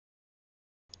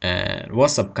And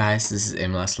what's up guys, this is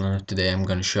Guys.Long Time. Today I'm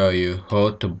gonna show you how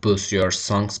to boost your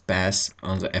song's bass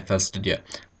on the FL Studio.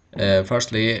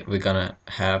 Firstly, we're gonna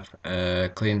have a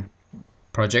clean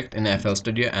project in FL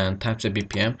Studio and type the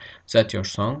BPM, set your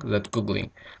song, that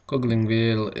Googling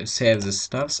will save the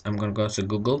stuffs. I'm gonna go to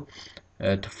Google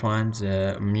to find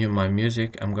my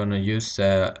music. I'm gonna use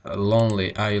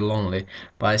Lonely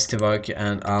by Steve Aoki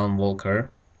and Alan Walker.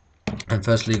 And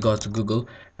firstly go to Google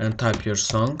and type your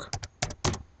song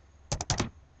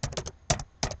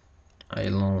I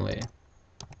Lonely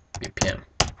BPM.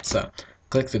 So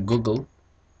click the Google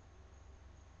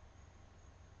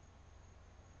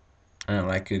and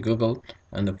like Google,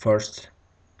 and the first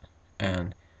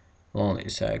and Lonely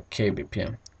is a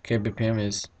kbpm. Kbpm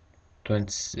is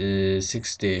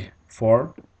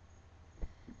 2064,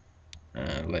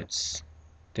 and let's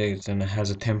take it, and it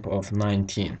has a tempo of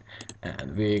 19,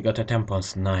 and we got a tempo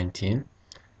of 19,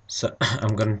 so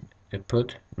I'm gonna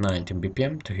put 19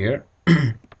 bpm to here.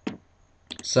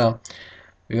 So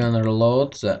we're gonna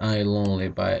reload the I Lonely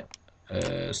by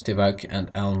Steve Aoki and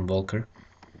Alan Walker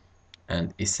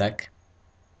and Isaac.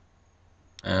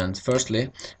 And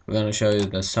firstly, we're gonna show you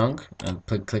the song and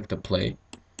click the play.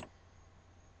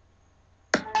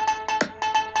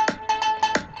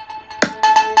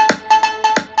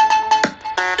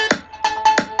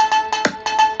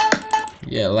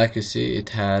 Yeah, like you see, it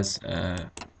has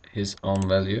his own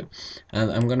value,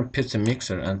 and I'm gonna put the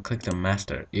mixer and click the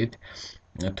master it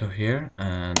to here,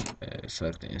 and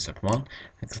select the insert one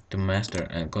and click the master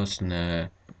and go to the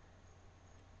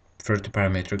 30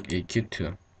 parametric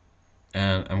EQ2,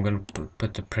 and I'm gonna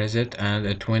put the preset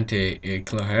and 20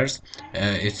 kilohertz.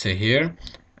 It's here,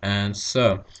 and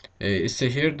so it's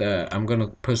here that I'm gonna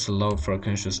push the low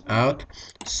frequencies out.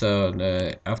 So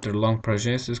after long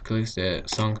processes, click the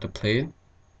song to play.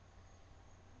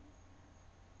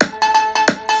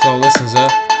 So listen to the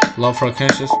low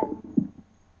frequencies.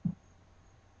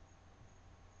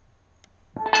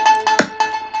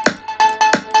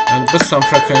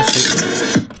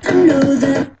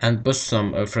 And boost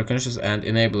some frequencies, and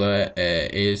enable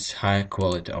is high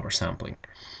quality oversampling.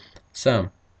 So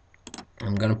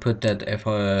I'm gonna put that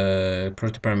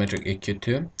parametric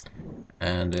EQ2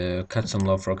 and cut some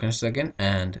low frequencies again,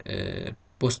 and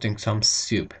boosting some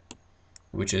soup,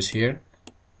 which is here,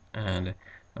 and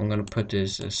I'm gonna put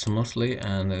this smoothly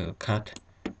and cut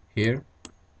here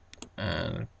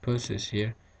and push this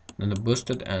here, then the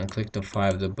boosted, and click the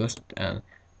 5 the boost, and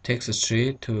takes the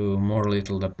 3 to more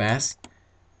little the bass,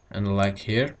 and like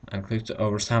here, and click the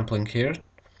oversampling here,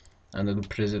 and then the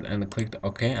preset, and click the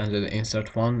OK, and then the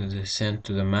insert one is sent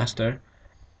to the master.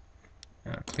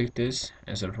 Click this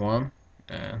insert one,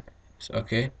 and it's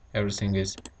OK. Everything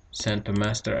is sent to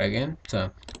master again.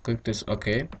 So click this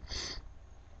OK.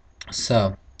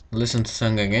 So listen to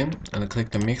song again, and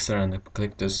click the mixer and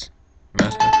click this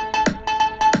master.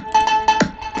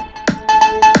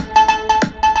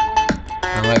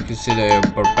 And like you see the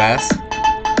bass.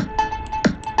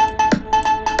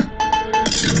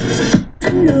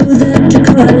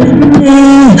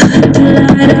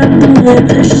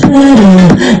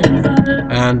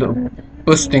 And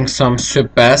boosting some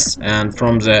sub bass, and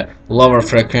from the lower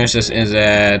frequencies is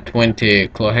 20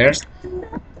 kilohertz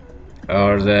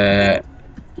or the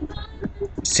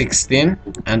 16,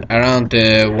 and around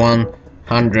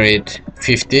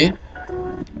 150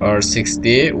 or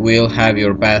 60 will have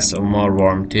your bass more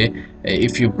warmth.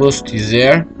 If you boost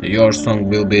there, your song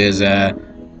will be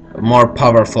more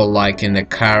powerful, like in the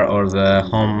car or the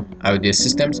home audio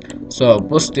systems. So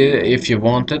boost it if you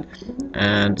want it,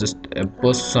 and just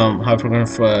boost some high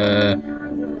frequency for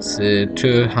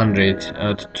 200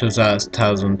 to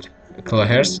 2000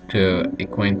 kilohertz to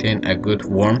maintain a good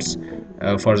warmth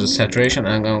for the saturation.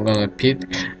 And I'm gonna pick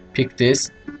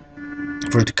this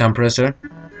for the compressor,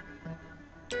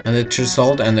 and the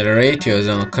threshold and the ratio is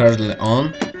currently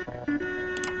on,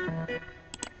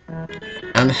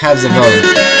 and have the volume.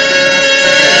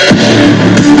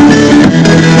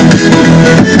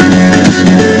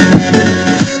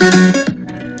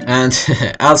 And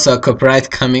also copyright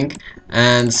coming,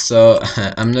 and so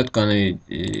I'm not gonna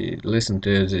listen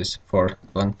to this for a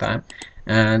long time.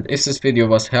 And if this video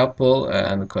was helpful,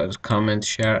 and comment,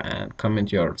 share, and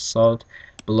comment your thought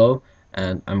below,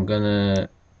 and I'm gonna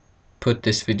put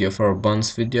this video for a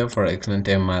bonus video for Excellent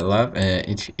Day My Love.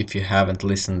 If you haven't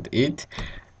listened it,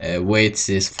 wait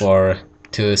this for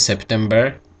 2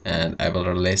 September, and I will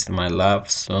release My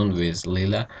Love soon with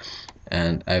Lila,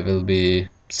 and I will be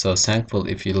so thankful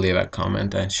if you leave a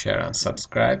comment and share and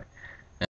subscribe.